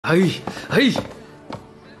哎哎，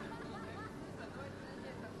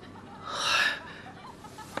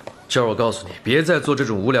娟儿，我告诉你，别再做这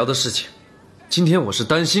种无聊的事情。今天我是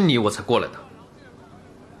担心你，我才过来的。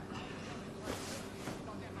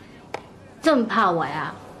这么怕我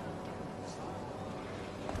呀？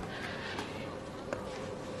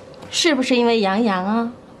是不是因为杨洋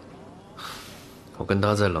啊？我跟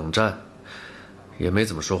他在冷战，也没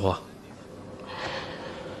怎么说话。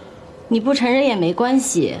你不承认也没关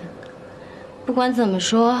系。不管怎么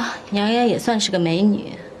说，杨洋也算是个美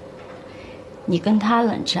女。你跟她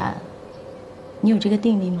冷战，你有这个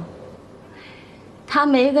定力吗？他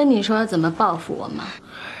没跟你说要怎么报复我吗？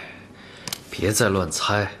别再乱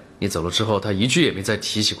猜。你走了之后，他一句也没再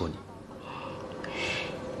提起过你。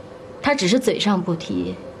他只是嘴上不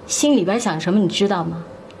提，心里边想什么你知道吗？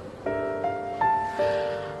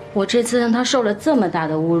我这次让他受了这么大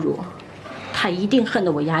的侮辱，他一定恨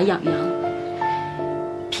得我牙痒痒。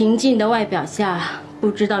平静的外表下，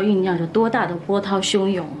不知道酝酿着多大的波涛汹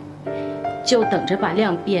涌，就等着把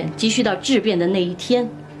量变积蓄到质变的那一天，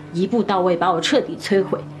一步到位把我彻底摧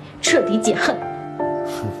毁，彻底解恨。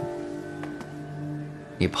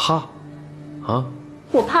你怕？啊？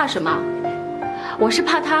我怕什么？我是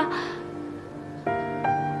怕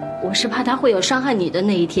他会有伤害你的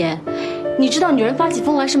那一天。你知道，女人发起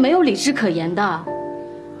疯来是没有理智可言的。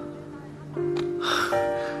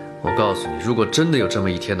我告诉你，如果真的有这么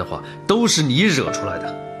一天的话，都是你惹出来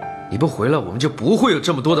的。你不回来，我们就不会有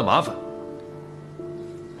这么多的麻烦。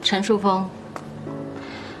陈树峰，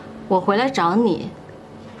我回来找你，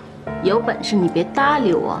有本事你别搭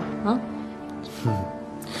理我啊！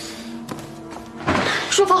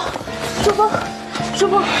树峰，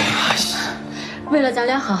为了咱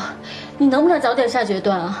俩好，你能不能早点下决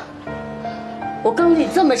断啊？我跟你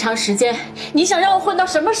这么长时间，你想让我混到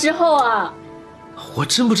什么时候啊？我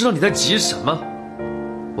真不知道你在急什么。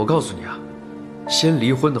我告诉你啊，先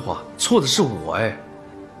离婚的话，错的是我哎，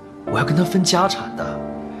我要跟他分家产的。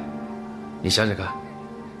你想想看，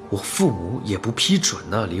我父母也不批准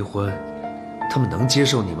呢，离婚，他们能接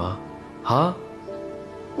受你吗？啊？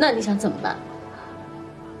那你想怎么办？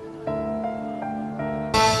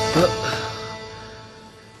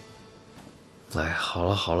哎，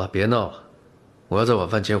好了，别闹了，我要在晚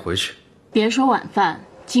饭前回去。别说晚饭，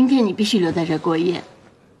今天你必须留在这过夜。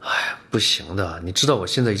哎，不行的，你知道我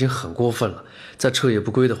现在已经很过分了，再彻夜不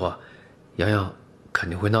归的话，洋洋肯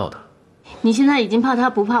定会闹的。你现在已经怕他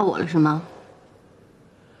不怕我了是吗？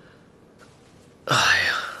哎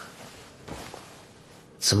呀，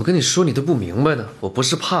怎么跟你说你都不明白呢？我不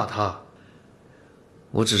是怕他，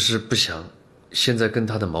我只是不想现在跟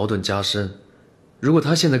他的矛盾加深。如果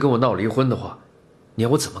他现在跟我闹离婚的话，你要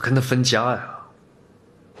我怎么跟他分家呀？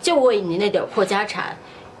就为你那点破家产，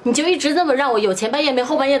你就一直这么让我有前半夜没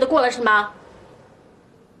后半夜的过了是吗？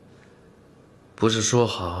不是说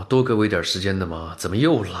好多给我一点时间的吗？怎么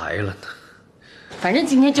又来了呢？反正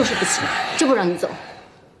今天就是不行，就不让你走。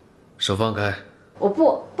手放开！我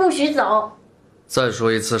不许走！再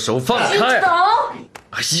说一次，手放开！走！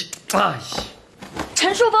哎呀！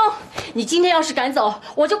陈树峰，你今天要是敢走，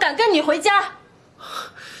我就敢跟你回家。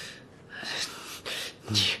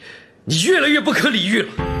你越来越不可理喻了。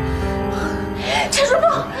陈树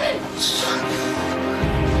峰，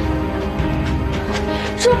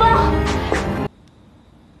树峰。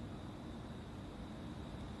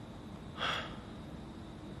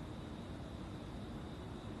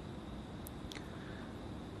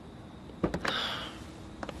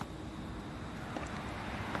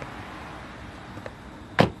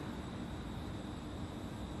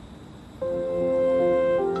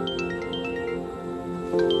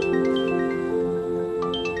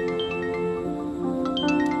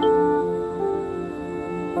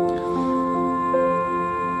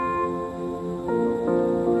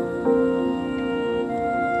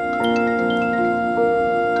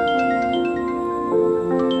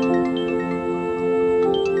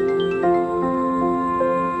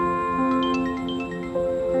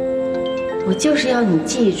我就是要你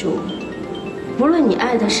记住，无论你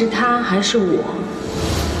爱的是他还是我，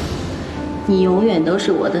你永远都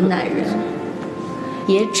是我的男人，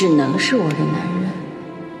也只能是我的男人。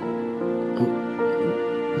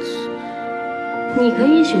你可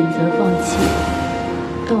以选择放弃，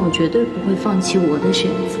但我绝对不会放弃我的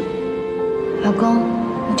选择。老公，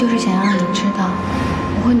我就是想让你知道，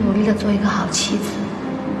我会努力的做一个好妻子。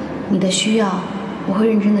你的需要，我会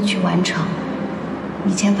认真的去完成。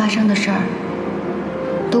以前发生的事儿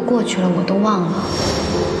都过去了，我都忘了。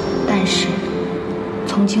但是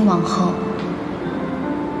从今往后，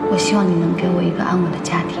我希望你能给我一个安稳的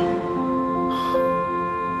家庭。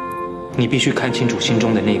你必须看清楚心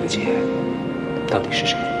中的那个结到底是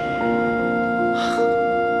谁。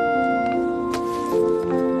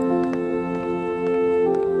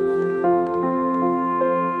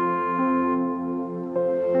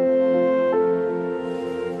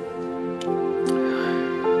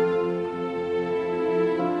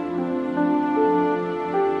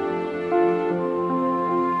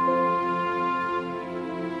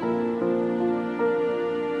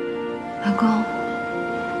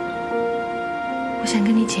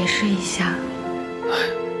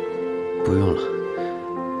不用了，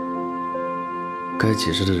该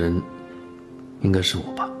解释的人应该是我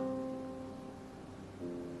吧。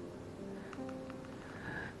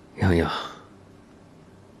洋洋，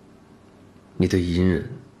你的隐忍，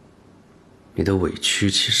你的委屈，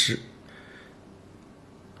其实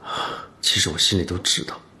我心里都知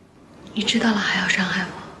道。你知道了还要伤害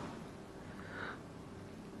我？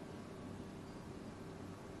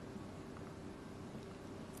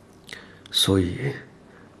所以，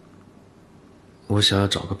我想要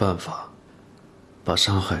找个办法，把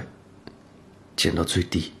伤害减到最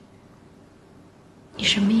低。你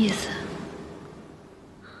什么意思？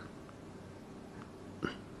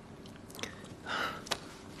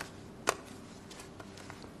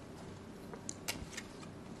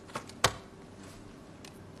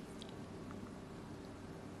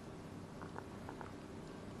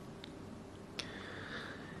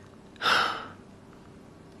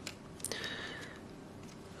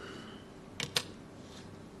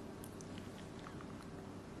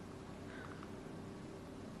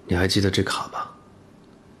你还记得这卡吧？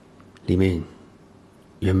里面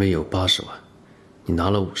原本有80万，你拿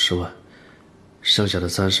了50万，剩下的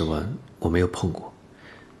30万我没有碰过，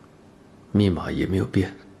密码也没有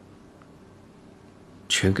变，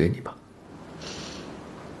全给你吧。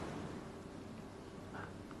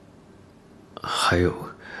还有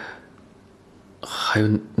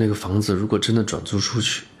那个房子，如果真的转租出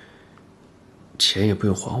去，钱也不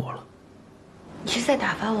用还我了。你是在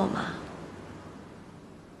打发我吗？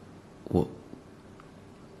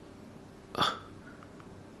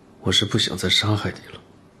我是不想再伤害你了。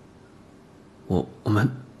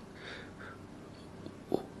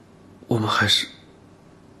我们还是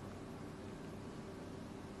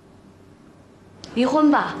离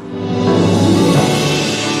婚吧。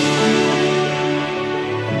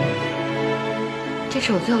这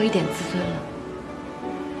是我最后一点自尊了。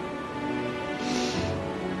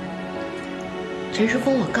陈淑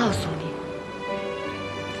峰，我告诉你，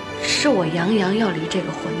是我杨洋要离这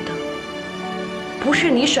个婚的。不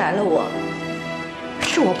是你甩了我，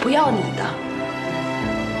是我不要你的。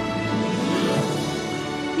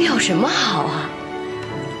你有什么好啊？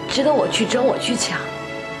值得我去争，我去抢？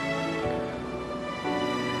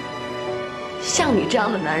像你这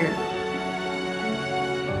样的男人，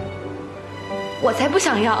我才不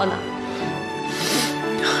想要呢。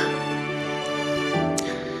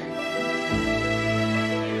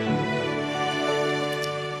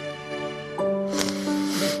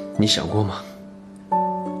你想过吗？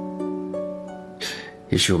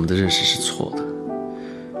也许我们的认识是错的，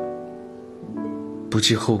不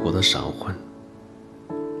计后果的闪婚，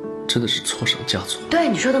真的是错上加错。对，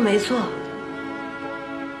你说的没错。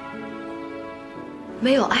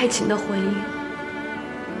没有爱情的婚姻，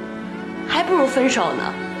还不如分手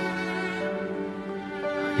呢。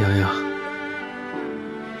洋洋，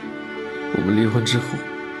我们离婚之后，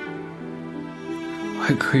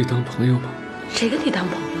还可以当朋友吗？谁跟你当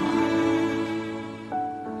朋友啊？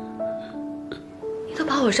你都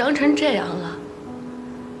把我伤成这样了，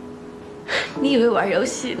你以为玩游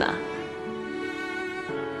戏呢？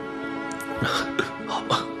好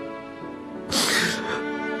吧，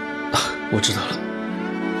我知道了。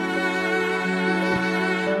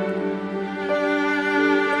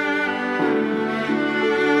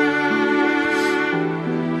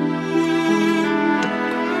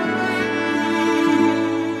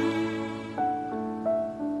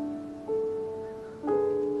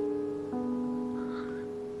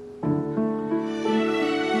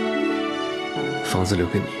房子留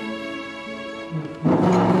给你。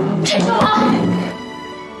陈总，你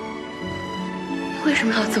为什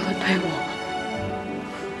么要这么对我？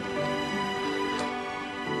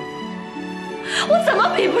我怎么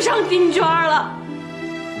比不上丁娟了？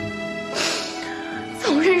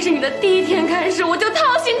从认识你的第一天开始，我就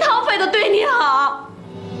掏心掏肺的对你好。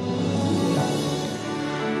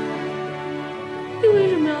你为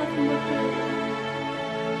什么要这么对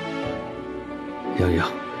我？洋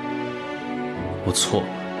洋，我错了，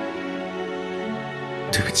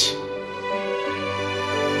对不起。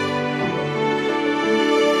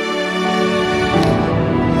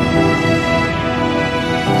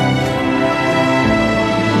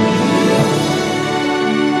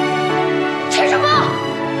陈什么？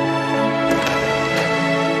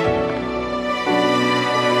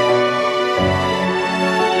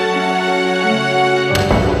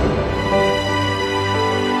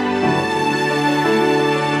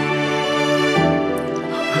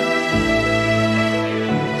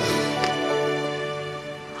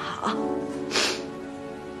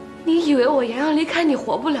你以为我洋洋离开你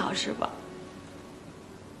活不了是吧？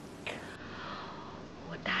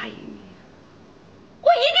我答应你，我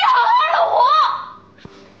一定好好的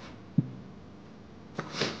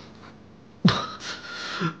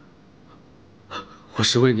我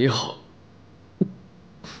是为你好。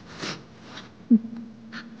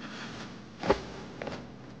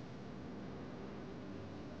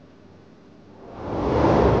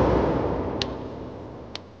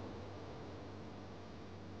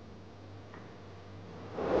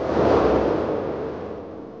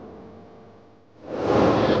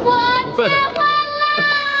我结婚了。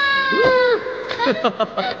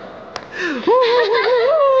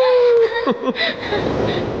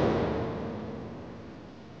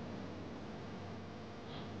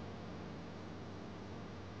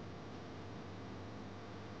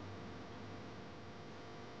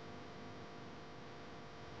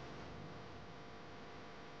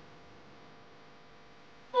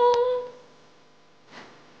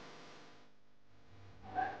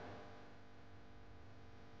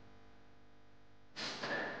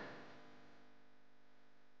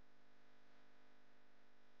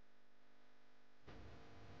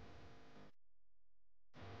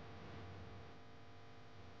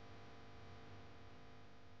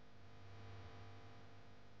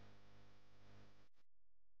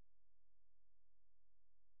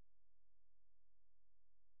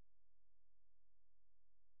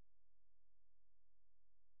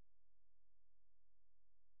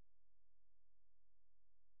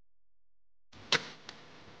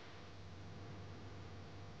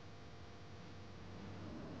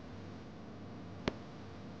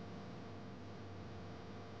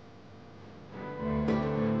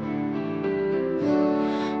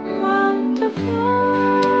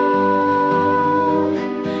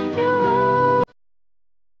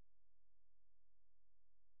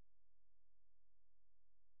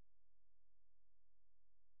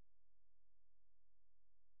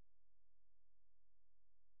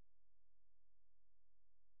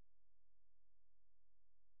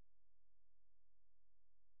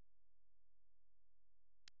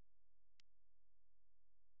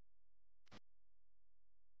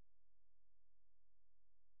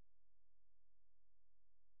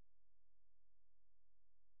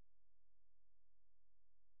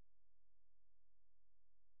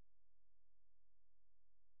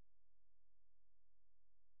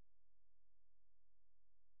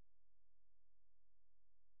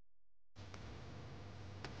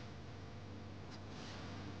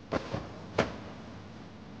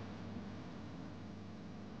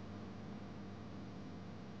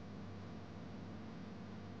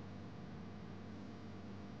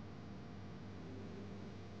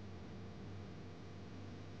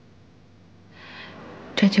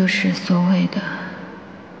这就是所谓的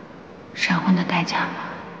闪婚的代价吗？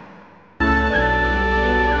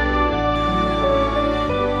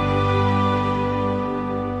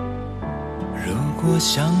如果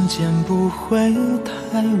相见不会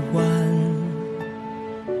太晚，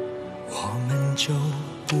我们就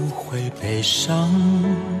不会悲伤，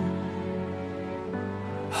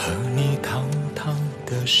和你堂堂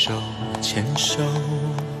的手牵手，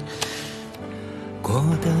过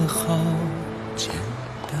得好简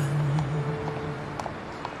单。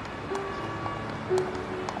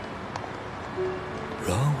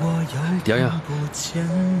若我有天不见了，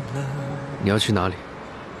你要去哪里？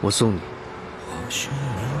我送你。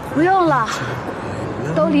不用了，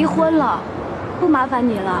都离婚了，不麻烦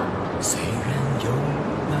你了。虽然有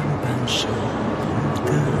万般舍不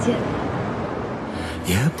得，姐，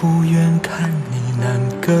也不愿看你难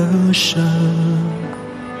割舍。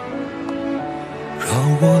若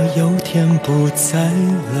我有天不在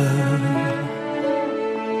了，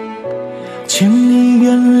请你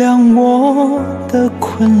原谅我的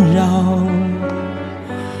困扰。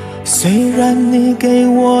虽然你给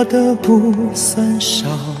我的不算少，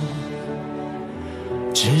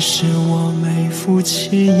只是我没福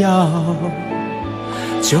气要。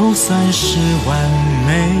就算是完美，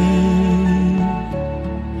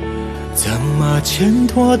怎么牵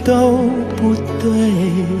拖都不对。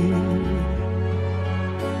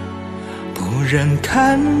不忍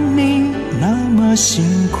看你那么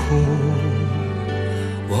辛苦，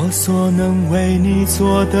我所能为你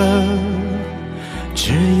做的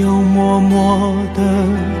只有默默地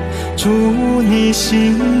祝你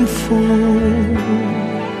幸福。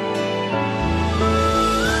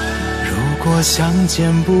如果相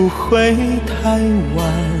见不会太晚，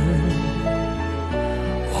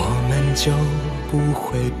我们就不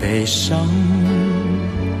会悲伤，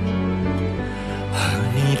和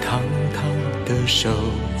你堂堂的手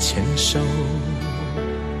牵手，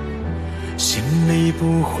心里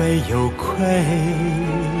不会有愧。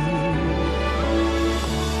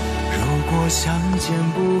如果相见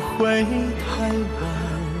不会太晚，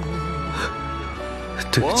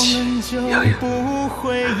对不起，洋洋。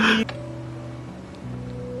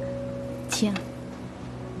亲，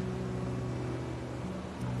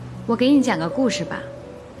我给你讲个故事吧。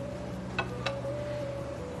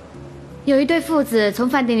有一对父子从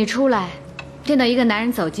饭店里出来，见到一个男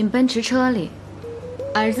人走进奔驰车里，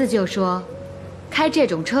儿子就说：“开这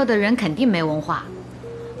种车的人肯定没文化。”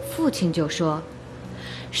父亲就说：“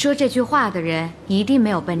说这句话的人一定没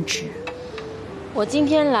有奔驰。”我今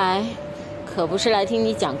天来，可不是来听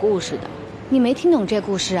你讲故事的。你没听懂这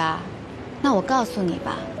故事啊？那我告诉你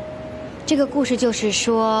吧，这个故事就是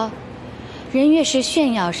说，人越是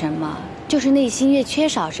炫耀什么，就是内心越缺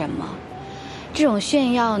少什么。这种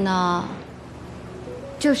炫耀呢，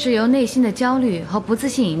就是由内心的焦虑和不自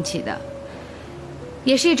信引起的，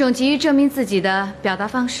也是一种急于证明自己的表达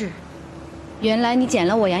方式。原来你捡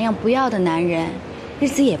了我洋洋不要的男人，日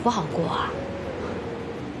子也不好过啊。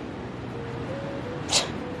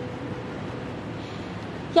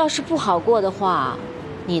要是不好过的话，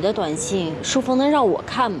你的短信书峰能让我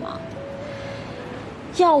看吗？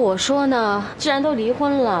要我说呢，既然都离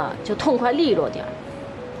婚了，就痛快利落点儿，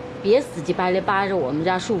别死乞白赖扒着我们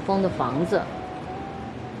家树峰的房子。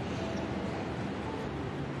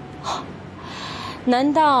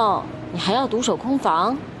难道你还要独守空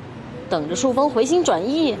房，等着树峰回心转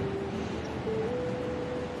意？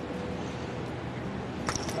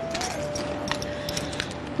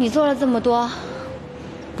你做了这么多，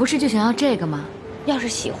不是就想要这个吗？要是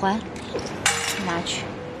喜欢，拿去。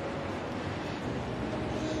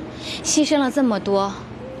牺牲了这么多，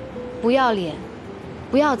不要脸，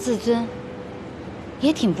不要自尊，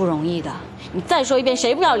也挺不容易的。你再说一遍，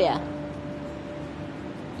谁不要脸？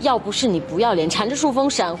要不是你不要脸，缠着树峰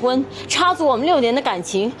闪婚，插足我们6年的感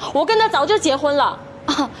情，我跟他早就结婚了。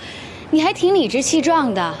哦，你还挺理直气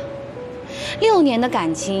壮的。6年的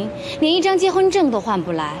感情，连一张结婚证都换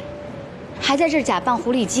不来，还在这儿假扮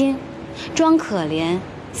狐狸精，装可怜，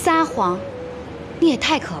撒谎，你也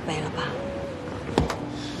太可悲了吧！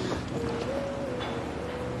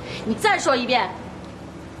你再说一遍。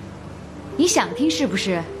你想听是不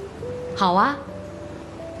是？好啊，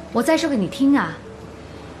我再说给你听啊。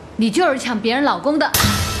你就是抢别人老公的。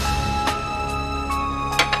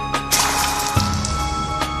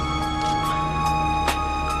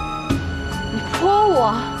你泼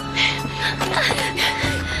我！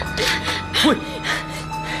喂，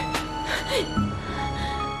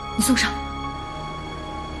你送上。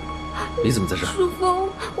你怎么在这儿？书峰，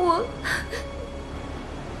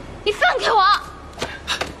你放开我！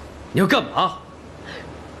你要干嘛？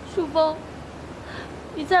树峰，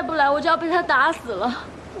你再不来，我就要被他打死了，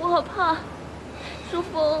我好怕。树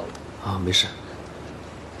峰，啊，没事。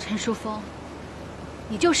陈书峰，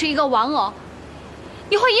你就是一个玩偶，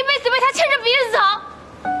你会一辈子被他牵着鼻子走。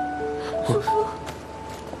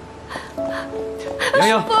洋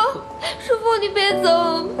洋，书峰，你别走。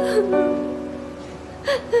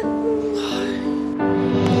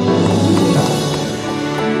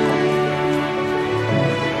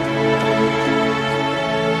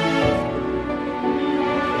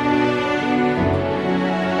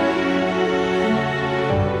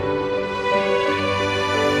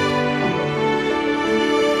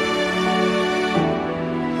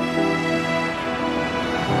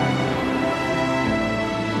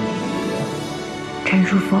陈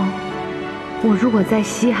书峰，我如果再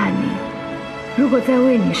稀罕你，如果再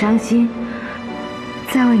为你伤心，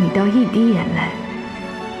再为你掉一滴眼泪，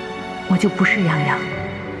我就不是洋洋。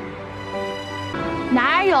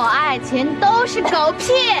哪有爱情，都是狗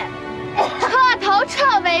屁，彻头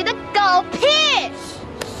彻尾的狗屁。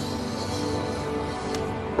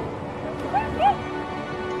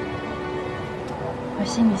我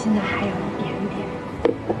心里现在还有一点点，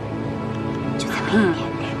就这么一点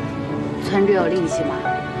点。存着有利息吗？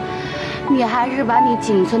你还是把你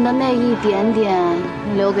仅存的那一点点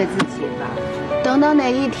留给自己吧。等到哪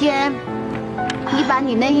一天，你把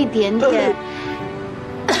你那一点点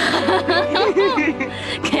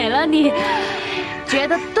给了你觉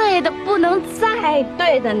得对的不能再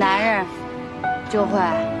对的男人，就会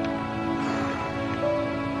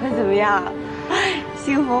怎么样？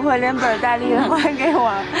幸福会连本带利的还给我，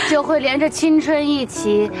就会连着青春一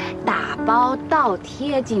起打包倒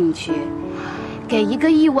贴进去，给一个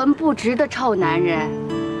一文不值的臭男人，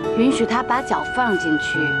允许他把脚放进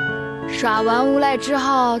去，耍完无赖之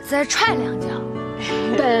后再踹2脚。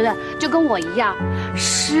对，就跟我一样，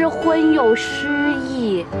失婚又失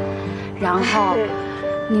忆，然后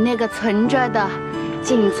你那个存着的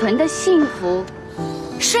仅存的幸福，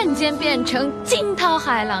瞬间变成惊涛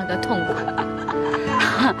骇浪的痛苦，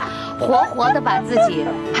活活的把自己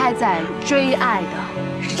拍在追爱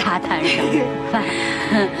的沙滩上。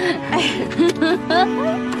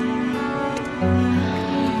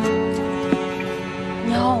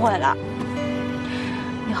你后悔了，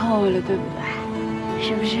你后悔了，对不对？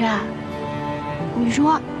是不是啊？你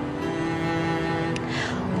说，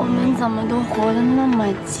我们怎么都活得那么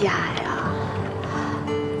假呀？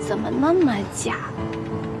怎么那么假？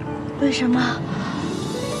为什么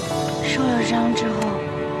受了伤之后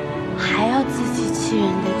还要自欺欺人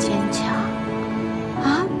的坚强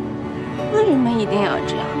啊？为什么一定要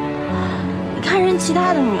这样？你看人其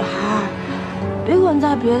他的女孩，别管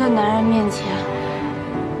在别的男人面前，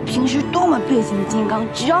平时多么背井金刚，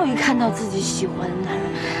只要一看到自己喜欢的男人，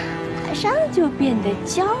马上就变得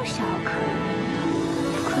娇小可人。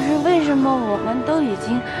可是为什么我们都已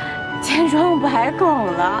经千疮百孔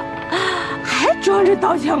了，还装着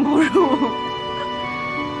刀枪不入？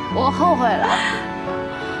我后悔了，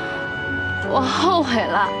我后悔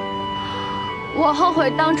了，我后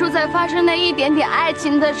悔当初在发生那一点点爱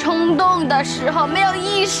情的冲动的时候，没有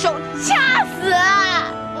一手掐死。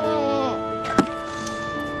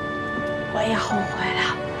我也后悔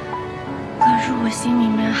了，可是我心里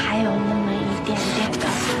面还有那么一点点的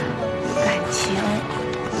感情，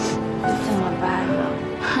怎么办呢？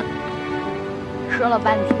哼，说了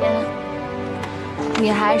半天，你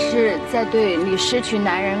还是在对你失去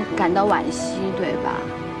男人感到惋惜，对吧？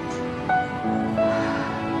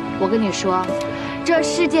我跟你说，这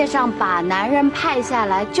世界上把男人派下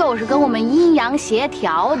来，就是跟我们阴阳协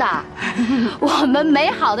调的。我们美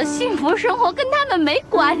好的幸福生活跟他们没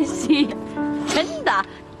关系，真的。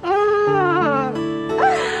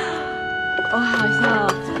我好像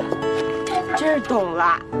真是懂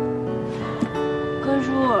了，可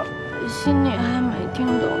是我心里还没听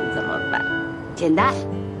懂，怎么办？简单，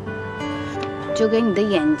就给你的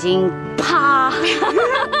眼睛啪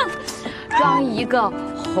装一个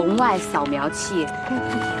红外扫描器，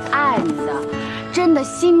暗的，真的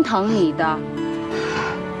心疼你的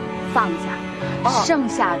放下，剩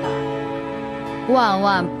下的万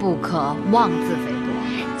万不可妄自菲薄，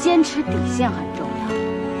坚持底线很重要，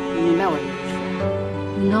你明白我的意思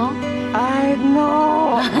 ？No, I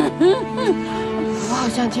know 。我好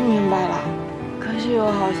像听明白了，可是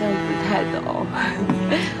我好像不太懂。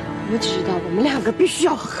我只知道我们两个必须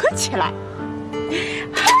要合起来，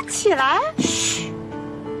合起来。嘘，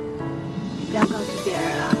不要告诉别人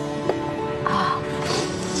了。啊，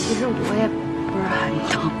其实我也不是很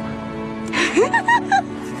懂。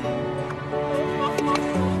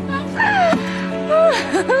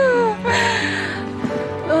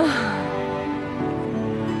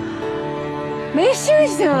没星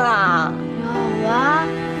星了？有啊，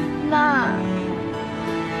那，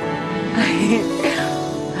那也有。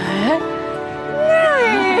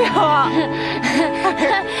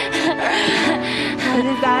你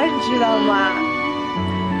当然知道吗？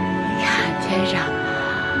你看天上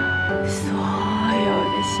所有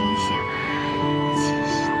的星星，其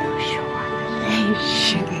实都是我的泪水。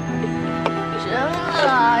真恶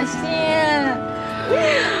心！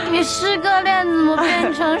你诗歌恋怎么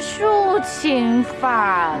变成抒情范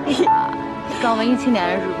儿了？搞文艺青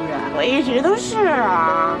年是不是？我一直都是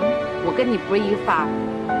啊。我跟你不是一范儿，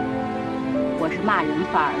我是骂人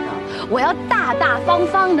范儿的，我要大大方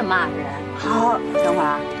方的骂人。好，等会儿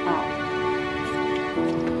啊。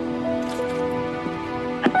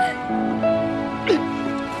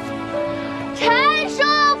陈淑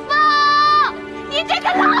芳，你这个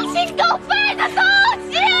狼心狗肺的东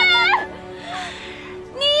西！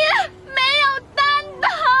你没有担当，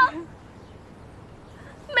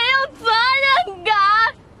没有责任感，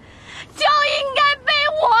就应该被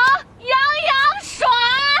我杨洋甩。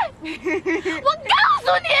我告诉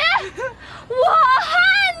你，我恨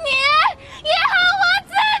你，也恨我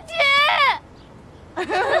自己。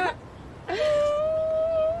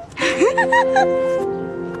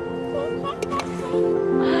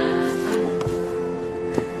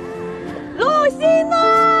露西诺，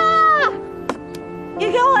你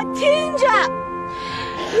给我听着，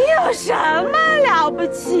你有什么了不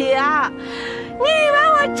起啊？你以为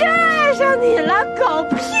我真爱上你了？狗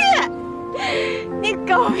屁！你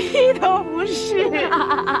狗屁都不是！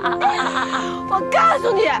我告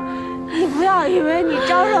诉你，你不要以为你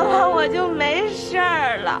招惹完我就没事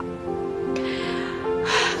儿了。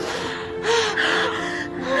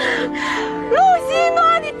露西诺，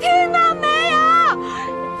你听到没有？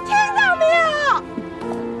听到没有？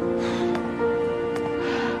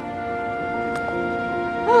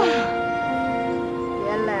别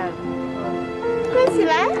累了，快起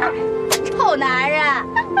来，臭男人！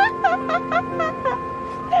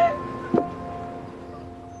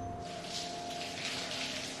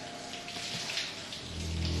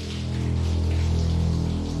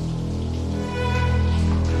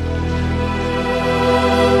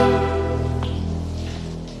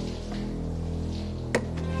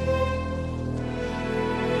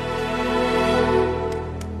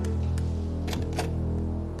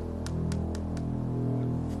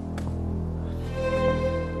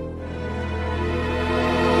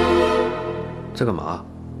在干嘛？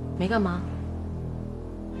没干嘛。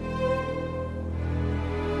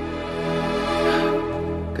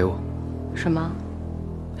给我。什么？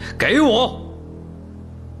给我。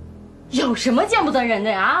有什么见不得人的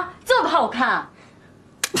呀？啊，这么好看？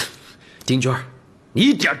丁娟，你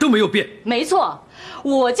一点都没有变。没错，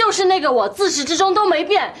我就是那个我，自始至终都没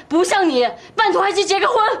变，不像你半途还去结个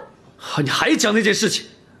婚。你还讲那件事情，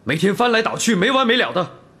每天翻来倒去，没完没了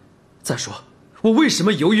的。再说，我为什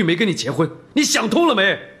么犹豫没跟你结婚？你想通了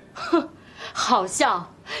没？哼，好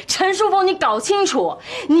笑。陈淑凤，你搞清楚，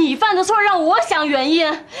你犯的错让我想原因，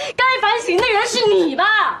该反省的人是你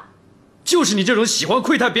吧？就是你这种喜欢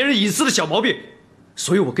窥探别人隐私的小毛病，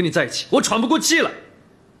所以我跟你在一起，我喘不过气来，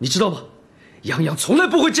你知道吗？洋洋从来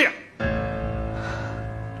不会这样。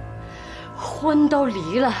婚都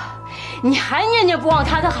离了，你还念念不忘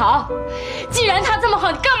他的好？既然他这么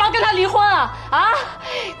好，你干嘛跟他离婚啊？啊，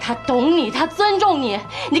他懂你，他尊重你，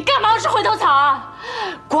你干嘛要吃回头草啊？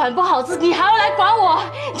管不好自己，你还要来管我，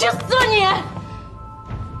你去死吧你！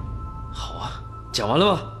好啊，讲完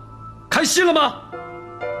了吗？开心了吗？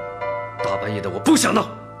大半夜的我不想闹。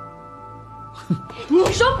你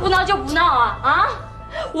说不闹就不闹啊？啊！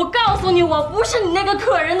我告诉你，我不是你那个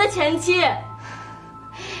可人的前妻。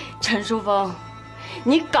陈淑凤，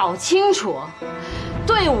你搞清楚，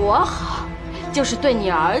对我好就是对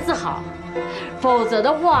你儿子好，否则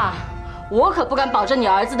的话，我可不敢保证你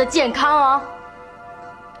儿子的健康啊。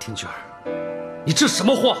丁娟，你这什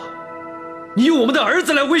么话？你用我们的儿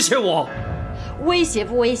子来威胁我？威胁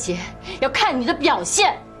不威胁，要看你的表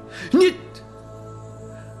现。你，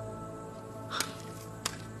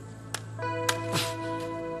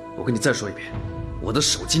我跟你再说一遍，我的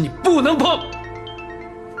手机你不能碰。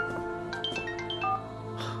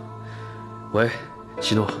喂，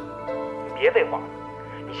西诺。你别废话，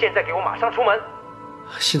你现在给我马上出门。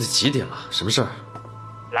现在几点了？什么事儿？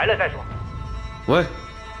来了再说。喂，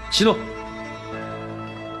西诺。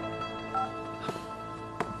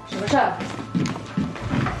什么事儿？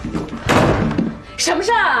什么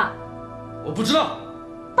事儿啊？我不知道。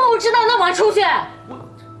不知道那我还出去？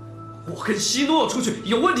我跟西诺出去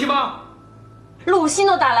有问题吗？陆西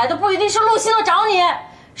诺打来的不一定是陆西诺找你，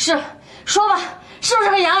是，说吧，是不是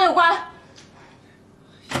和洋洋有关？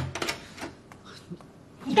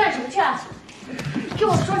你干什么去啊？你给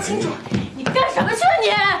我说清楚，你干什么去啊你？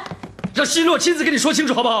让西诺亲自跟你说清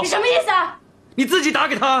楚好不好？你什么意思啊？你自己打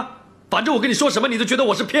给他，反正我跟你说什么，你都觉得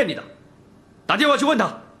我是骗你的。打电话去问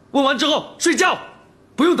他，问完之后睡觉，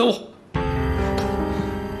不用等我。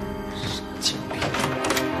神经病！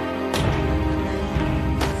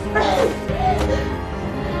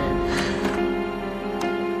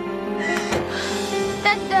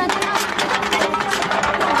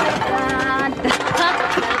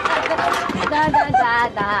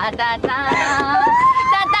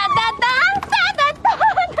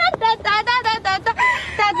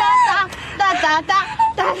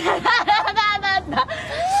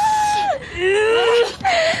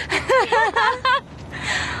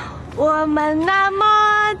我们那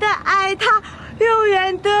么的爱他，永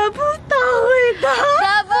远得不到回答，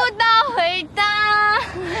得不到回答。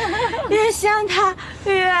越想他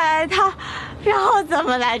越爱他，然后怎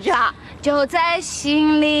么来着？就在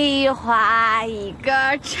心里画一个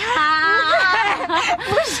叉，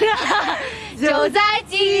不是，就在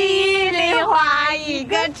记忆里画一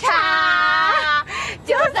个叉，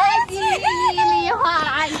就在记忆里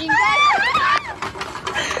画一个叉。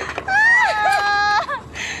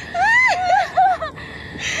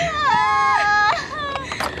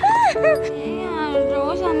哎呀，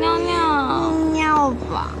我想尿尿。尿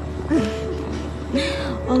吧。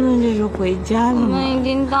我们这是回家了吗？我们已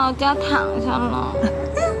经到家躺下了，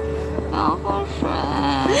要喝水。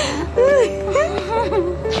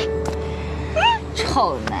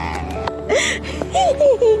臭男人，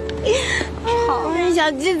臭人小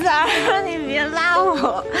鸡仔儿，你别拉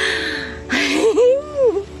我。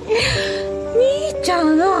你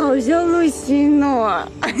长得好像陆西诺，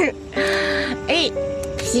哎，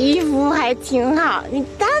皮肤还挺好，你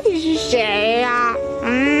到底是谁呀？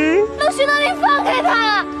陆西诺，你放开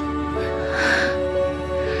他！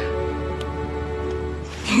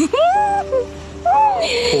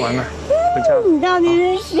不玩了，回家。你到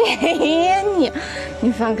底是谁呀？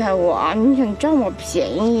你放开我！你想占我便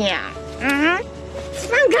宜呀？放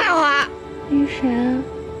开我！你谁啊？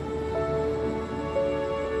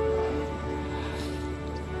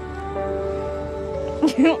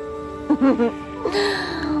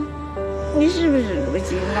你是不是陆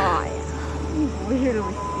西诺呀？你不是陆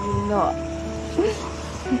西诺。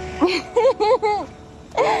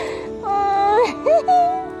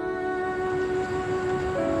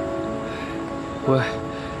喂，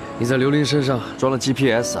你在刘琳身上装了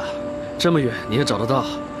GPS 啊，这么远你也找得到？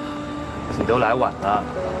你都来晚了，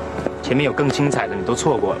前面有更精彩的，你都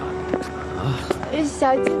错过了。啊，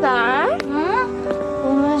小鸡仔儿，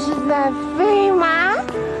我们是在飞吗？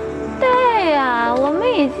对呀，我们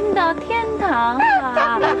已经到天堂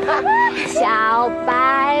了。小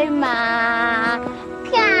白马，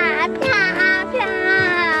啪啪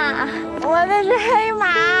啪！我的是黑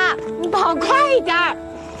马，你跑快一点。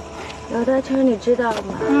刘大春，你知道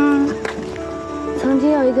吗？曾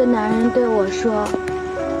经有一个男人对我说，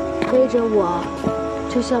背着我，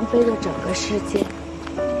就像背着整个世界。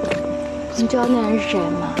你知道那人是谁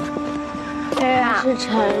吗？谁啊？他是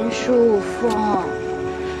陈树峰。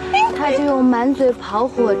他就用满嘴跑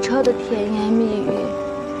火车的甜言蜜语，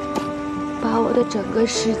把我的整个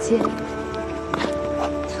世界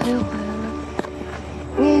摧毁了。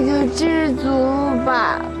你就知足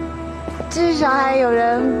吧，至少还有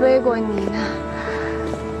人背过你呢。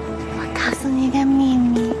我告诉你一个秘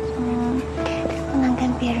密，不能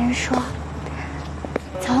跟别人说，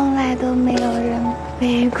从来都没有人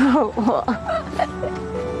背过我。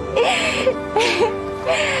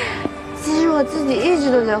其实我自己一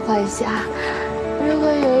直都在幻想，如果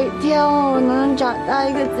有一天我能找到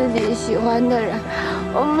一个自己喜欢的人，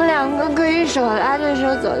我们两个可以手拉着手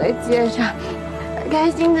走在街上，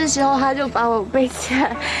开心的时候他就把我背起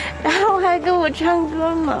来，然后还跟我唱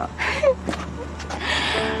歌呢。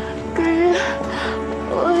可是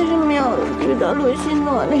我还是没有遇到陆西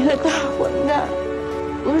诺那个大混蛋，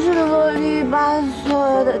不是啰里吧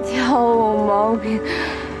嗦的跳舞毛病，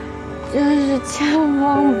就是千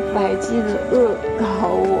方百计的恶搞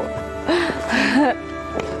我。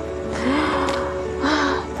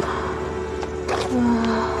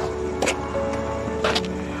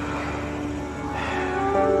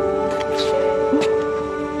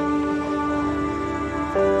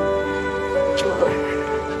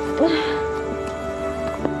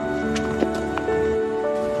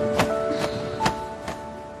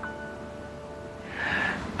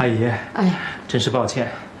阿姨，哎，真是抱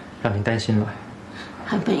歉，让您担心了。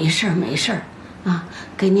没事儿没事儿，啊，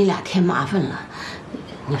给你俩添麻烦了。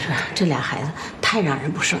你说这俩孩子太让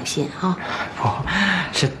人不省心啊！不，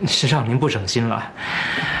是让您不省心了。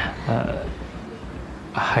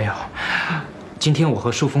还有，今天我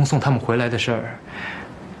和树峰送他们回来的事儿，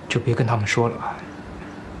就别跟他们说了。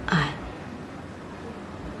哎。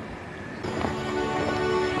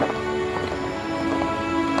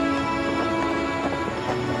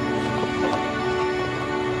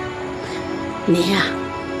你呀，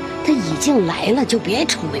他已经来了，就别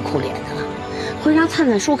愁眉苦脸的了，会让灿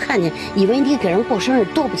灿叔看见，以为你给人过生日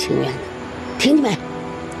多不情愿的。听见没？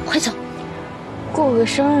快走！过个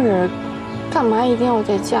生日，干嘛一定要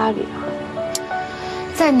在家里啊？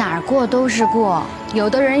在哪儿过都是过，有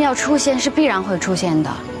的人要出现是必然会出现的。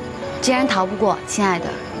既然逃不过，亲爱的，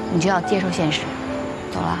你就要接受现实。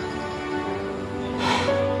走了。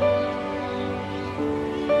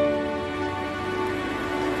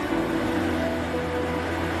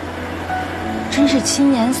真是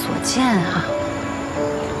亲眼所见啊！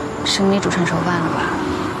生米煮成熟饭了吧？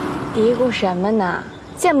嘀咕什么呢？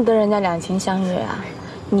见不得人家两情相悦啊！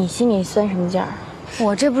你心里酸什么劲儿？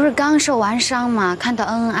我这不是刚受完伤吗？看到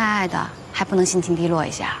恩恩爱爱的，还不能心情低落一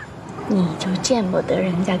下？你就见不得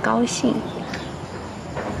人家高兴。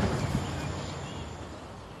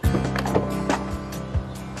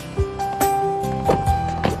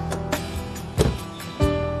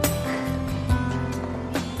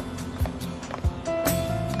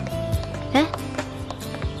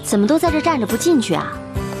怎么都在这站着不进去啊？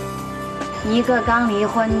一个刚离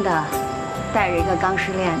婚的，带着一个刚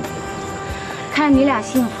失恋的，看你俩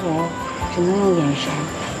幸福，只能用眼神。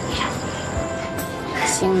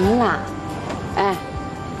行了，哎，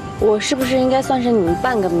我是不是应该算是你们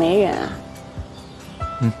半个媒人啊？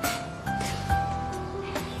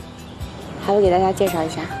还不给大家介绍一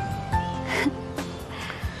下？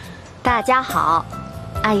大家好，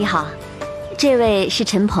阿姨好，这位是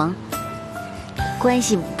陈鹏。关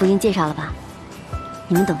系不用介绍了吧？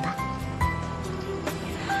你们懂的。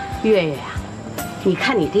月月啊，你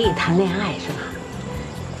看你这一谈恋爱是吧，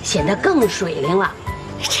显得更水灵了。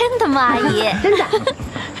真的吗，阿姨？真的。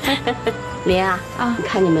林啊，你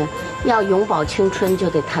看你们要永葆青春，就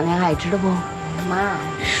得谈恋爱，知道不？妈，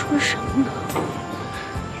说什么呢？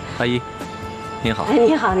阿姨，您好。哎，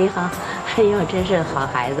你好，你好。哎呦，真是好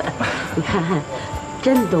孩子，你看看，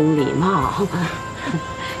真懂礼貌。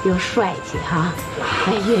又帅气哈！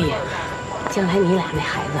哎，月月，将来你俩那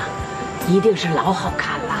孩子一定是老好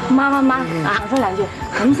看了。妈，少说两句，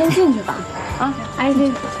咱们先进去吧。啊，哎，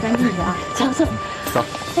咱进去啊，走。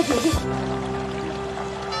再请进。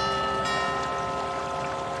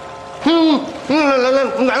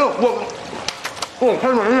来了，我开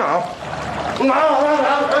门啊！来，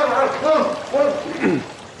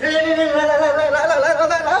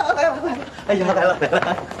哎呀，来了！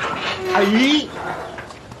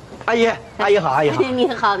阿姨好，你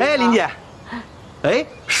好，哎，林姐，哎，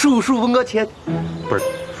叔问个钱，不是，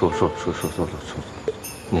说，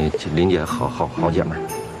那林姐好姐们儿，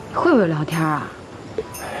会不会聊天啊？对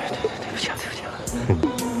不起。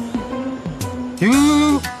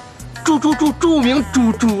著名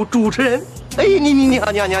主持人，哎，你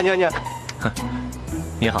好，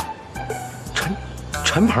你好，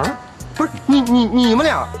陈鹏，不是你们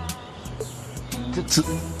俩，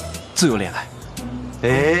自由恋爱，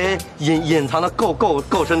哎，隐藏的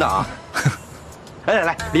够深的啊！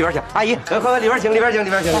来里边请，阿姨，快里边请，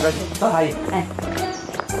走，阿姨，哎。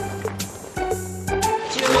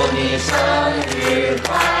祝你生日快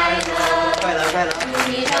乐！祝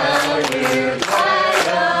你生日快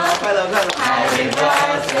乐！Happy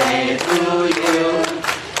birthday to you!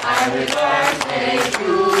 Happy birthday to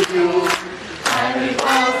you! Happy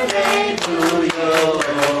birthday to you!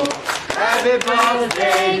 Happy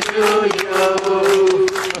birthday to you!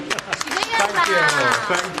 许个愿吧。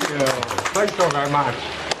Thank you very much.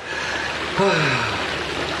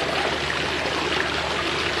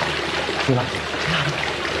 听到？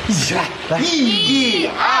一起来，1、2、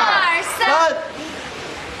3。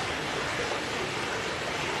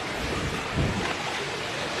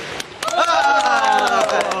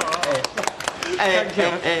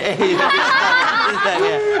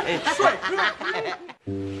帅哥！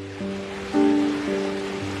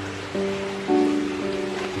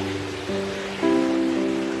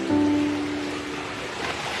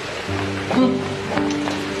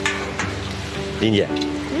林姐，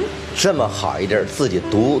这么好一地儿，自己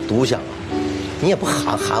独享，你也不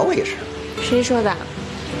喊我一声。谁说的？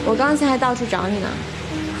我刚才还到处找你呢。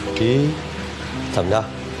咦，怎么着？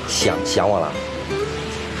想我了？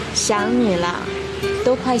想你了，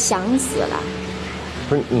都快想死了。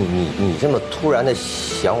不是你这么突然的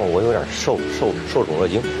想我有点受宠若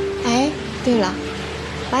惊。哎，对了，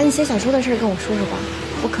把你写小说的事跟我说说吧，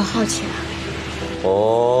我可好奇了。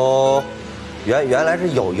哦，原来是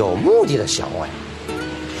有目的的想我呀。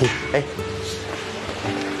哎，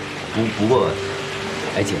不过，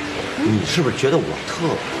哎姐，你是不是觉得我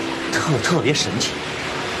特别神奇？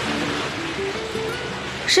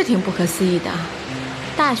是挺不可思议的，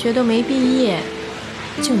大学都没毕业，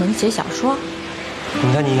就能写小说。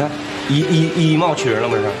你看，以貌取人了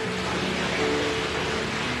不是？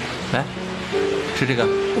来，吃这个。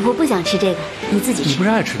我不想吃这个，你自己吃。你不是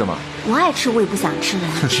爱吃的吗？我爱吃，我也不想吃了，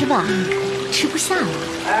你吃吧，吃不下了。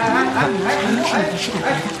你吃点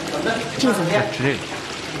别的，这个怎么样？吃这个。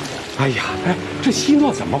哎呀，这希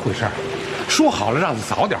诺怎么回事？说好了让他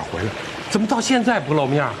早点回来，怎么到现在不露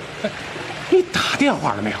面？你打电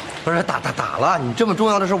话了没有？不是打了，你这么重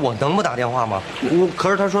要的事，我能不打电话吗？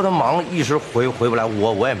可是他说他忙，一时回不来，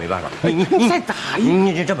我也没办法。你再打一，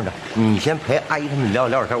你这么着，你先陪阿姨他们聊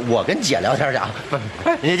天，我跟姐聊天去啊。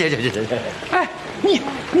姐，哎，你，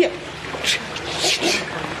哎呀，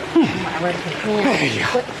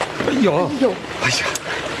哎呀，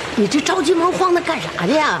你这着急忙慌的干啥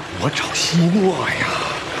去呀？我找希诺呀。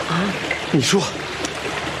啊，你说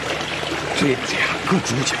这2个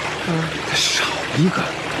主角，他少一个，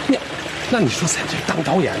那你说在这当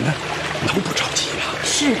导演的能不着急吗？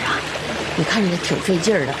是啊，你看你挺费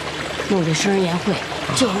劲儿的，弄这生日宴会，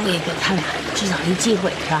就是为给他俩制造一机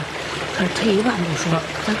会，是吧？可是退一万步说，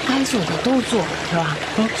咱该做的都做了，是吧？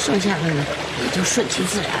剩下的呢，也就顺其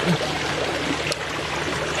自然了。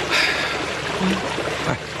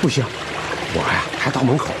哎，不行，我呀还到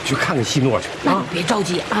门口去看看希诺去。那你别着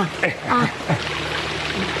急啊！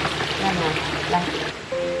来。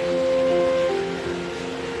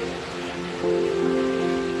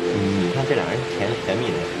你看这俩人甜蜜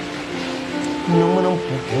的，能不能不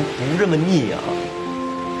这么腻啊？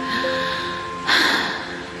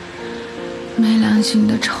没良心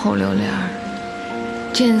的臭榴莲儿，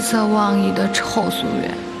见色忘义的臭俗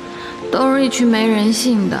媛，都是一群没人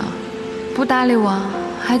性的，不搭理我，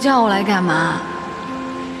还叫我来干嘛？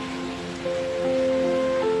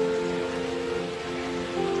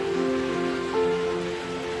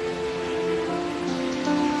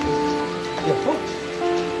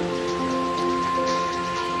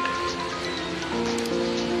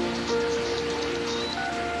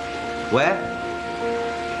喂，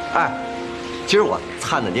哎，今儿我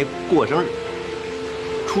灿的你过生日，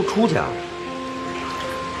出去啊？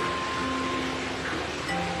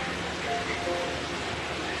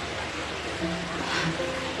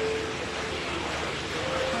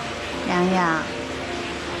洋洋，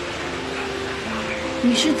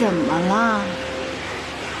你是怎么了？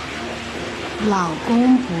老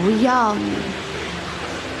公不要你，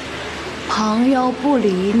朋友不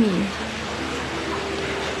理你，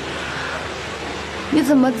你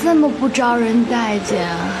怎么这么不招人待见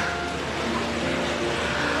啊？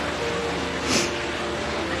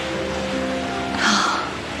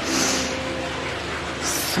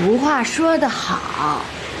俗话说得好，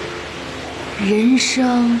人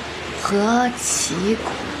生何其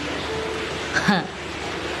苦。哼，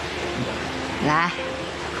来，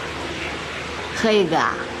喝一个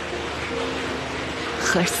啊，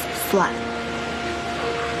喝死算了。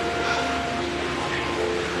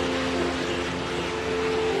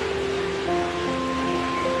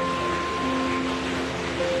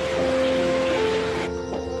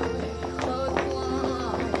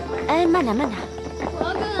哎，慢点，慢点。我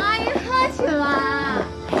要跟阿姨喝起来。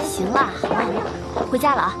哎，行了，好了，回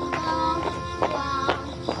家了啊。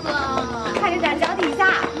看着点脚底下。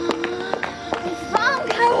你放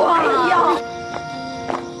开我！哎呦！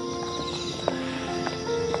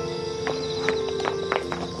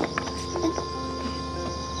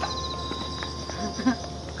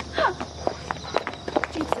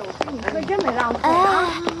这酒你喝真没浪费啊！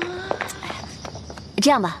这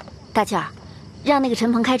样吧，大庆儿，让那个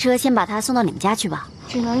陈鹏开车先把他送到你们家去吧。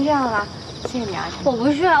只能这样了，谢谢你啊。我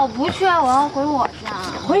不去，我不去，我要回我家。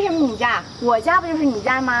回什么你家？我家不就是你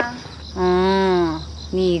家吗？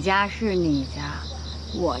你家是你家，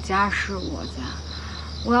我家是我家，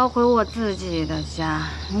我要回我自己的家。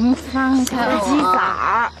你放开我！鸡崽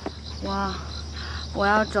儿！我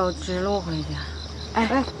要走直路回家。哎，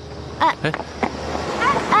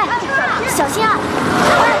小心啊！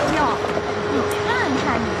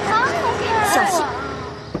小心！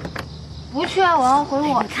不去，我要回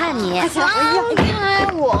我。你看你，放开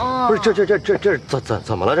我！不是，这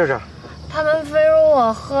怎么了？这是？他们非说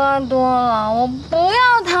我喝多了，我不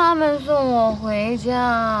要他们送我回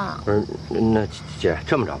家。不是，那姐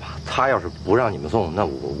这么着吧，他要是不让你们送，那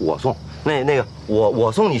我送。那个我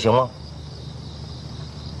送你行吗？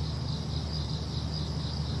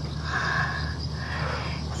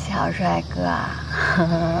小帅哥，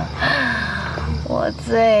我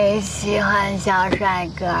最喜欢小帅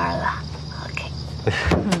哥了。OK。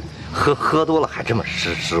喝多了还这么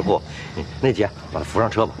识货。那姐，把他扶上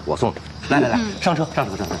车吧，我送你。来，上车。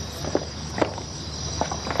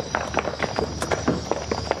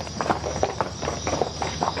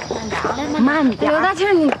慢点，刘大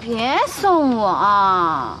庆，你别送我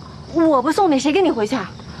啊！我不送你，谁跟你回去啊？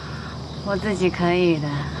我自己可以的。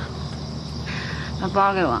把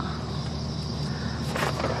包给我。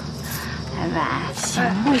拜拜。行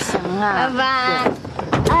不行啊？拜拜。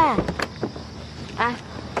哎，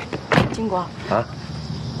金国啊，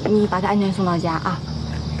你把他安全送到家啊。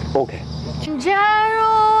OK。正如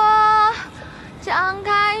我张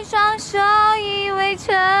开双手，以为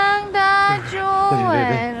撑得住未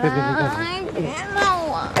来，别让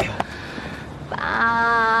我把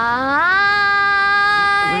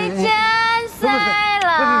爱剪碎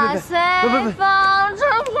了，随风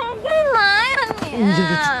吹来呀你！你这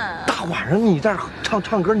大晚上你在这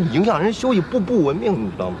唱歌，你影响人休息，不文明，你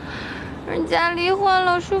知道吗？人家离婚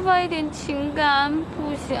了，抒发一点情感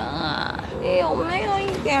不行啊？你有没有一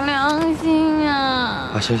点良心啊？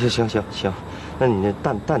行，那你那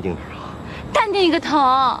淡定点啊。淡定一个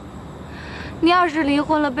头！你要是离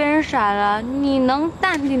婚了，被人甩了，你能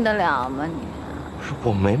淡定得了吗？你不是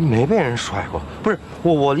我没被人甩过，不是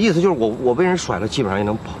我的意思就是我被人甩了，基本上也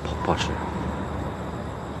能保持。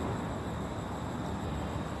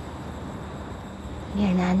你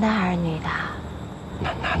是男的还是女的？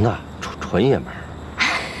男的，纯爷们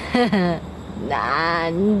儿。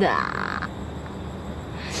男的。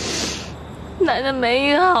男的没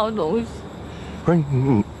一个好东西。不是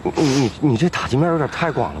你这打击面有点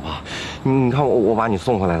太广了吧？你看我把你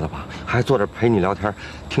送回来了吧，还坐这陪你聊天，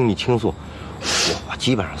听你倾诉，我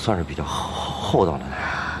基本上算是比较厚道的男人。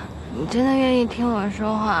你真的愿意听我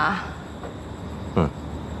说话？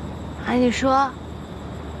哎，你说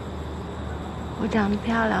我长得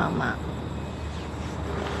漂亮吗？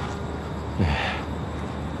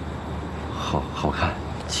好看，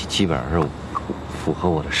基本上是符合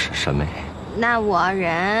我的审美。那我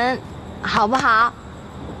人好不好？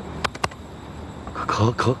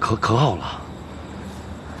可好了。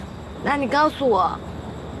那你告诉我，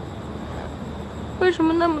为什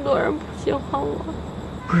么那么多人不喜欢我？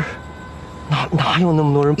不是，哪有那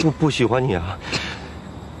么多人不喜欢你啊？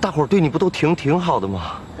大伙儿对你不都挺好的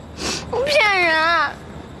吗？骗人！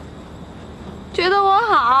觉得我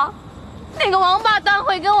好，那个王八蛋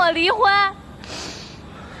会跟我离婚。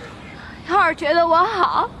要是觉得我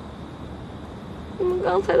好，你们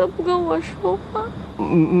刚才都不跟我说话？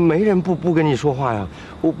没人不跟你说话呀，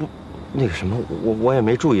我不，那个什么，我也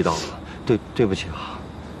没注意到，对不起啊。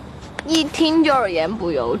一听就是言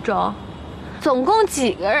不由衷。总共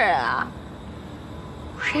几个人啊？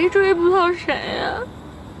谁追不到谁呀？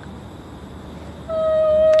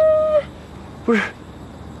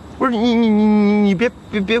不是你别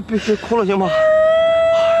哭了行吗？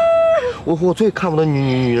我最看不得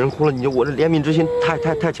女人哭了，我这怜悯之心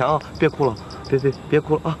太强啊！别哭了，别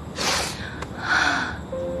哭了啊！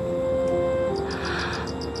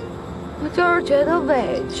我就是觉得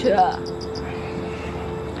委屈。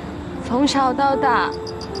从小到大，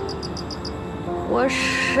我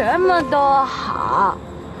什么都好，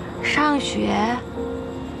上学，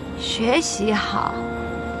学习好，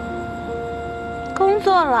工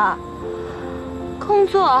作了，工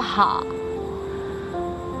作好。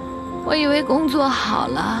我以为工作好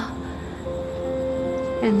了，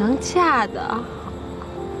也能嫁得好。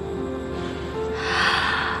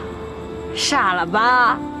傻了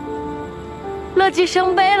吧？乐极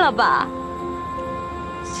生悲了吧？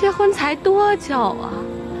结婚才多久啊，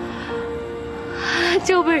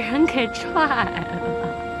就被人给踹了。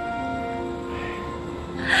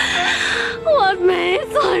我没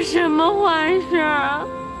做什么坏事，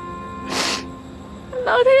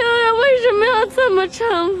老天爷为什么要这么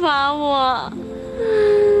惩罚我？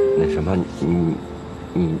那什么，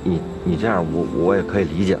你这样我也可以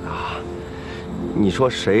理解的啊。你说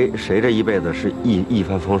谁这一辈子是一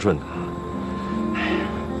帆风顺的啊？哎呀，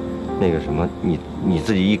那个什么，你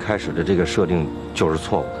自己一开始的这个设定就是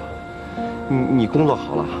错误的。你工作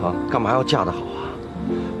好了啊，干嘛要嫁得好啊？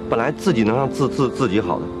本来自己能让自己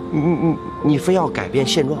好的，你非要改变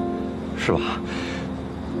现状，是吧？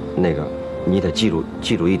那个。你得记住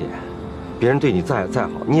一点，别人对你再好，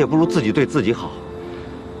你也不如自己对自己好。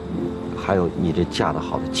还有，你这嫁得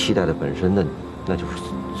好的期待的本身，那就是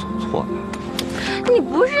错的。你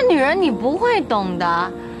不是女人，你不会懂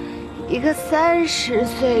的。一个30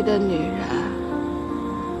岁的女人，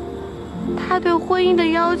她对婚姻的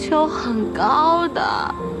要求很高的。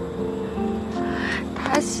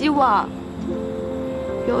她希望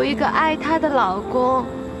有一个爱她的老公，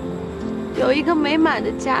有一个美满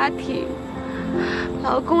的家庭。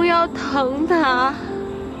老公要疼她，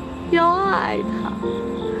要爱她，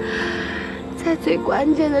在最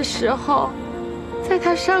关键的时候，在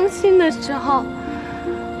她伤心的时候，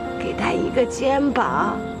给她一个肩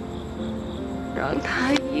膀，让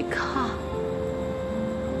她依靠。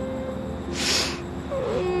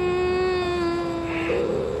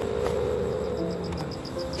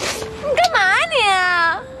你干嘛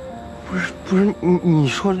你？不是你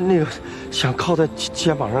说那个想靠在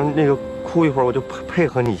肩膀上那个。哭一会儿，我就配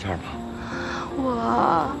合你一下吧。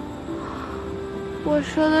我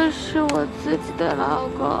说的是我自己的老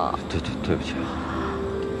公。对不起啊。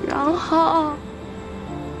然后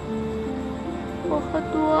我喝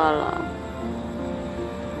多了，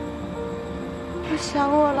我想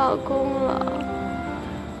我老公了，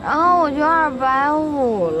然后我就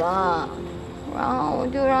250了，然后我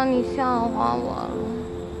就让你笑话我了。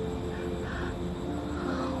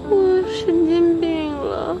我神经病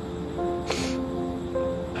了。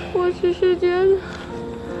我只是觉得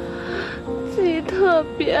自己特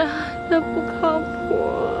别的不靠谱，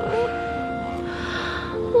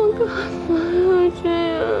我干嘛要这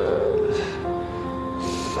样？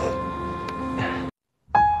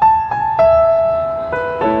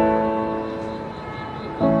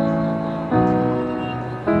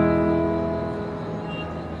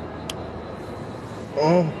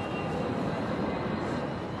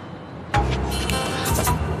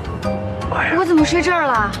我怎么睡这儿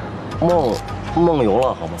了？梦游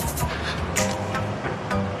了，好吗？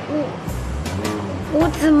我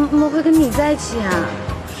怎么会跟你在一起啊？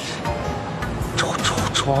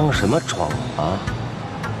装什么装啊？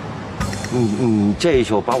你这一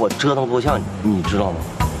宿把我折腾够呛，你知道吗？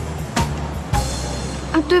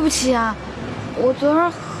啊，对不起啊，我昨儿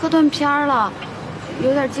喝断片了，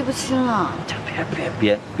有点记不清了。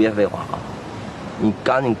别废话啊！你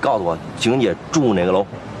赶紧告诉我景姐住哪个楼，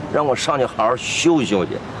让我上去好好休息休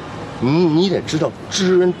息。你得知道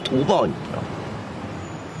知恩图报，你知道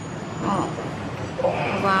吗？哦，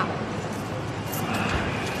好吧。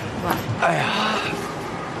哎呀！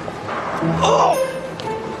哦，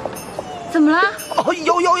怎么了？哦，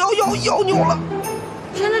有扭了！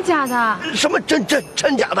真的假的？什么真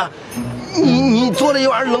假的？你坐了一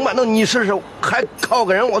晚上冷板凳，你试试，还靠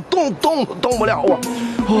个人，我动不了我。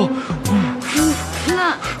哦，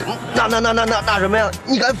那什么呀？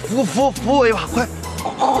你赶紧扶我一把，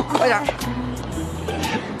快点！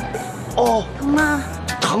哦，疼吗？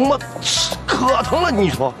疼吗？可疼了！你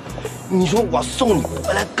说，你说我送你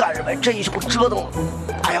回来干什么？这一宿折腾，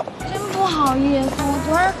哎呀！真不好意思，我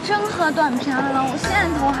昨儿真喝断片了，我现在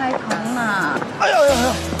头还疼呢。哎呀呀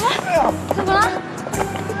呀！哎呀，怎么了？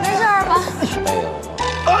没事吧？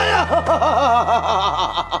哎呀！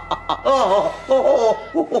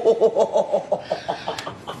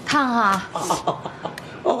烫啊！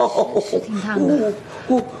是挺烫的。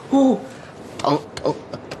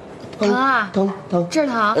疼啊！疼！这儿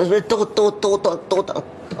疼？都疼！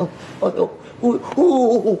哎呦！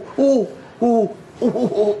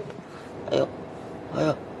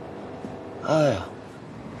哎呀！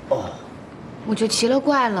我就奇了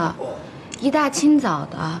怪了，一大清早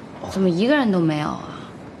的，怎么一个人都没有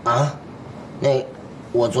啊？啊，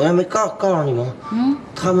我昨天没告诉你吗？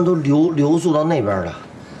他们都留宿到那边了。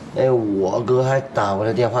我哥还打过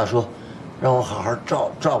来电话说，让我好好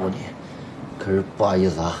照顾你。可是不好意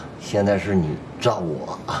思啊，现在是你照顾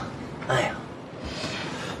我啊。哎呀，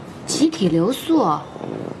集体留宿，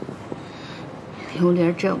刘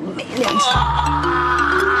玲这没良心。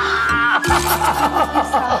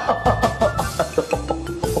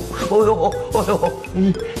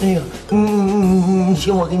哎呦，你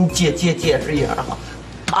听我给你解释一下啊，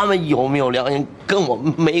他们有没有良心跟我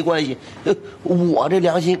没关系，我这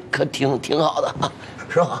良心可挺好的，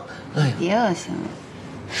是吧？哎呀，别恶心了。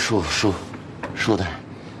舒坦，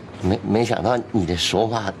没想到你这手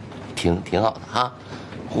法挺好的啊，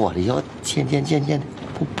我这腰渐渐的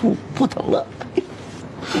不疼了。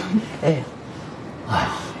哎呀，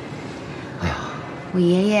我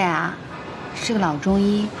爷爷啊，是个老中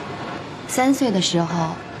医，3岁的时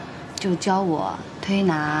候就教我推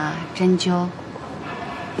拿、针灸。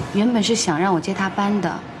原本是想让我接他班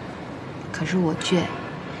的，可是我拒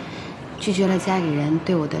绝了家里人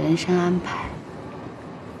对我的人生安排。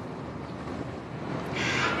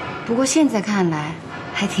不过现在看来，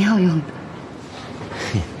还挺有用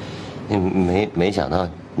的。没想到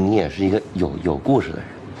你也是一个有故事的人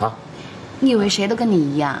啊！你以为谁都跟你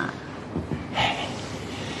一样啊？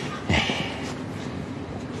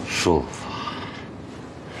舒服。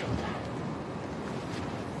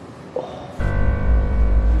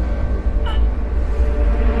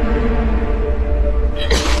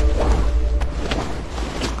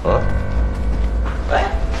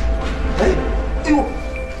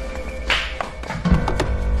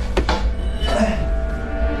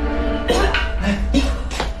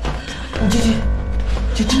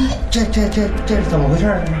这是怎么回事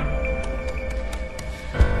呢？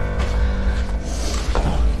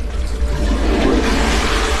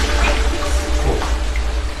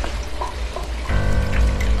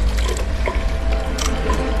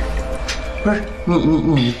不是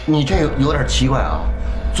你这有点奇怪啊！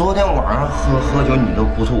昨天晚上喝酒你都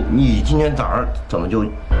不吐，你今天早上怎么就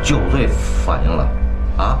酒醉反应了？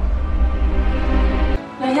啊？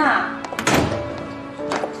洋洋，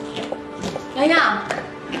洋洋。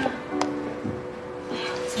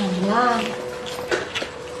怎么了？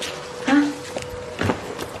啊？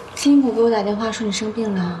辛苦给我打电话说你生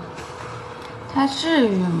病了，他至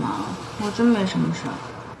于吗？我真没什么事儿。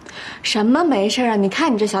什么没事啊？你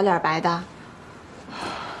看你这小脸白的。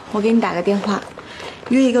我给你打个电话，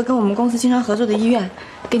约一个跟我们公司经常合作的医院，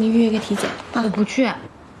给你预约个体检啊。我不去。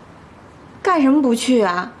干什么不去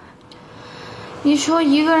啊？你说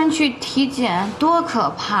一个人去体检多可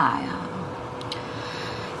怕呀！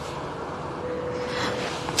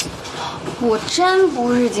我真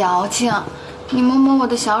不是矫情，你摸摸我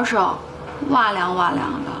的小手，哇凉哇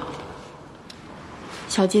凉的。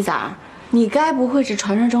小鸡崽儿，你该不会是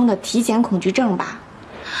传说中的体检恐惧症吧？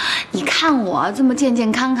你看我这么健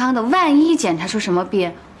健康康的，万一检查出什么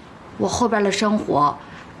病，我后边的生活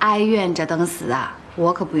哀怨着等死啊！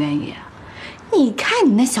我可不愿意。你看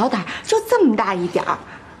你那小胆就这么大一点儿，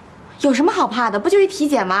有什么好怕的？不就一体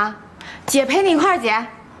检吗？姐陪你一块儿检。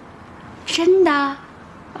真的？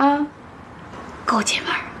啊？够姐们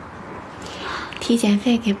儿。体检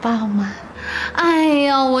费给报吗？哎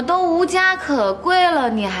呀，我都无家可归了，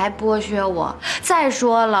你还剥削我！再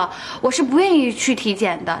说了，我是不愿意去体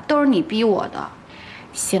检的，都是你逼我的。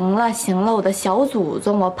行了行了，我的小祖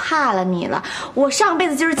宗，我怕了你了，我上辈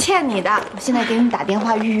子就是欠你的。我现在给你打电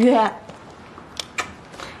话预约，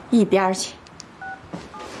一边去。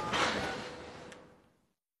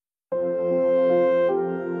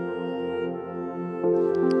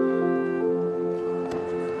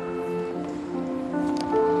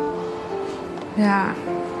莲儿，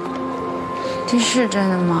这是真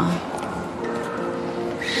的吗？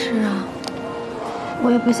是啊，我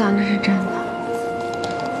也不想这是真的。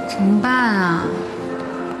怎么办啊？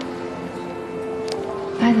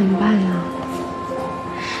该怎么办呀？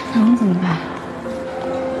能怎么办？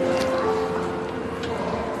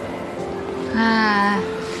哎，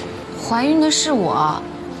怀孕的是我，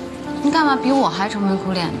你干嘛比我还愁眉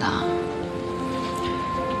苦脸的？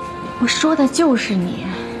我说的就是你，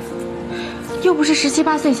又不是17、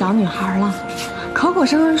18岁小女孩了，口口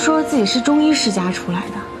声声说自己是中医世家出来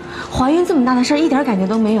的，怀孕这么大的事儿一点感觉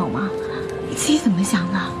都没有吗？你自己怎么想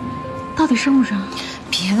的？到底生不生？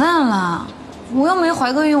别问了，我又没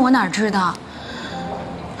怀过孕，我哪知道？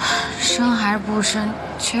生还是不生，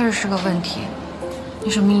确实是个问题。你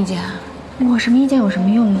什么意见？我什么意见有什么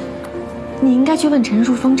用呢？你应该去问陈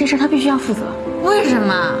树峰，这事他必须要负责。为什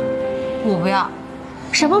么？我不要。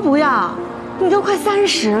什么不要？你都快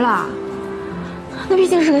30了，那毕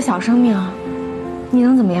竟是个小生命，你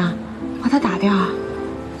能怎么样？把他打掉啊？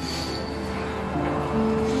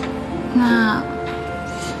那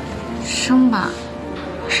生吧，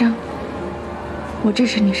生。我支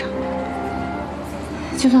持你生。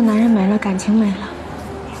就算男人没了，感情没了，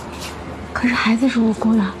可是孩子是无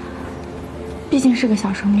辜的，毕竟是个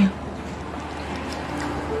小生命。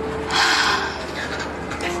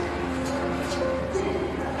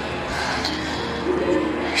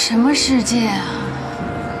什么世界啊！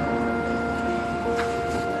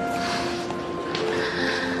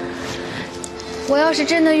我要是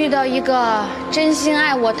真的遇到一个真心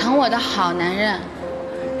爱我、疼我的好男人，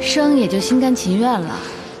生也就心甘情愿了。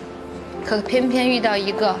可偏偏遇到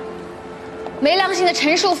一个没良心的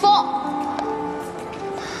陈树峰。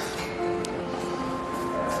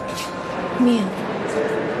命，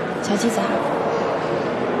小鸡仔，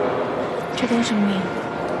这都是命。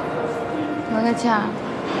我的天儿，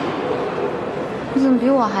你怎么比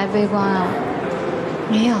我还悲观啊？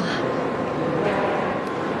没有啊。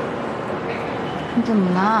你怎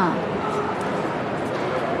么了？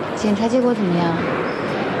检查结果怎么样？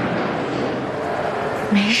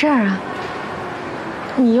没事儿啊。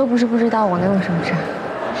你又不是不知道，我能有什么事儿？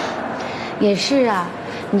也是啊，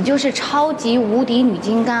你就是超级无敌女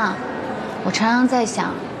金刚。我常常在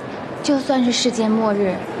想，就算是世界末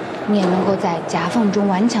日，你也能够在夹缝中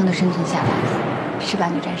顽强地生存下来，是吧，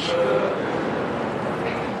女战士？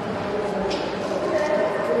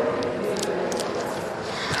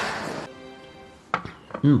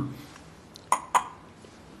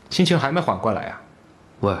心情还没缓过来呀？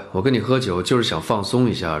喂，我跟你喝酒就是想放松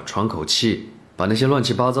一下，喘口气，把那些乱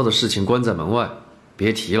七八糟的事情关在门外，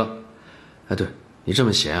别提了。哎，对，你这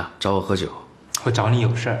么闲啊，找我喝酒？我找你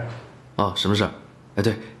有事儿。哦，什么事儿？哎，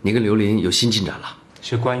对，你跟刘琳有新进展了？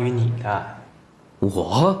是关于你的。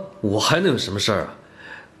我还能有什么事儿啊？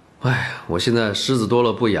哎呀，我现在虱子多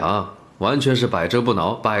了不痒，完全是百折不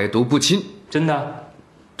挠，百毒不侵。真的？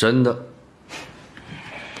真的。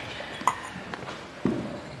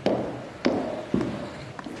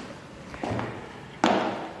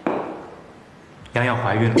洋洋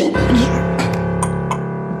怀孕了。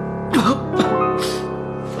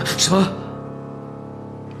什么？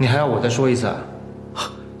你还要我再说一次啊？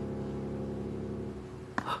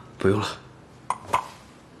不用了，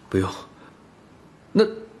不用。那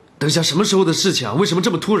等一下什么时候的事情啊？为什么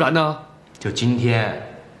这么突然呢？就今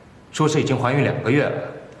天，说是已经怀孕2个月了，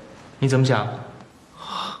你怎么想？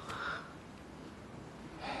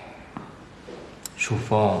树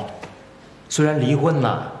峰，虽然离婚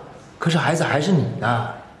了，可是孩子还是你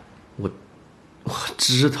的。我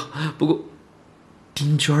知道，不过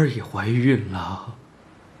丁娟也怀孕了。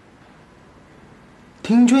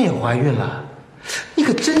丁娟也怀孕了，你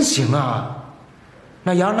可真行啊！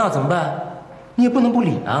那杨娜怎么办？你也不能不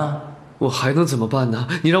理啊。我还能怎么办呢？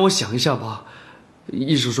你让我想一下吧。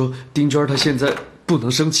医生说丁娟她现在不能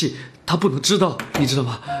生气，她不能知道，你知道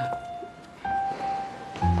吗？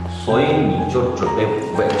所以你就准备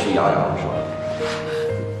委屈杨洋是吧？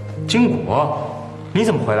金果，你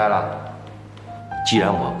怎么回来了？既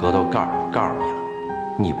然我哥都告诉你了，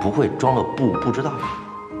你不会装作不知道。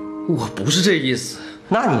我不是这意思。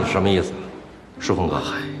那你什么意思？世峰哥，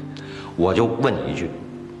我就问你一句，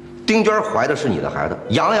丁娟怀的是你的孩子，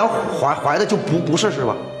杨洋怀的就不是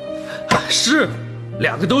吧？是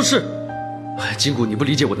，2个都是。哎，金谷，你不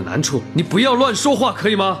理解我的难处，你不要乱说话，可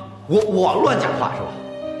以吗？我乱讲话是吧？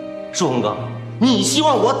世峰哥，你希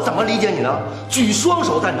望我怎么理解你呢？举双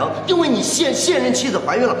手赞成，因为你现任妻子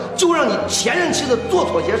怀孕了，就让你前任妻子做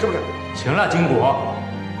妥协，是不是？行了，金谷，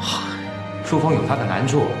淑峰有他的难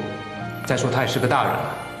处，再说他也是个大人了，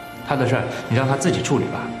他的事儿你让他自己处理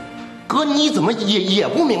吧。哥，你怎么也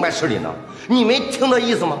不明白事理呢？你没听到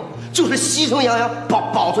意思吗？就是牺牲杨洋，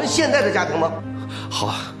保存现在的家庭吗？好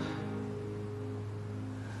啊，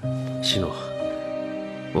西诺，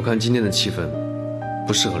我看今天的气氛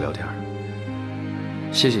不适合聊天。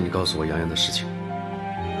谢谢你告诉我杨洋的事情，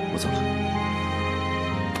我走了。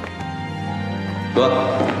哥，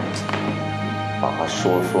把话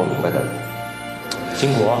说明白点。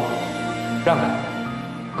金国，让开！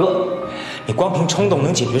哥，你光凭冲动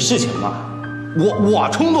能解决事情吗？我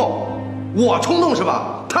冲动，我冲动是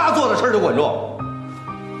吧？他做的事儿就稳重。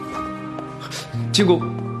金谷，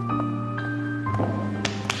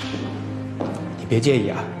你别介意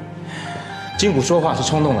啊。金谷说话是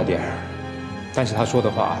冲动了点儿，但是他说的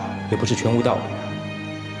话也不是全无道理的。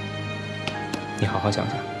你好好想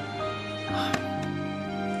想。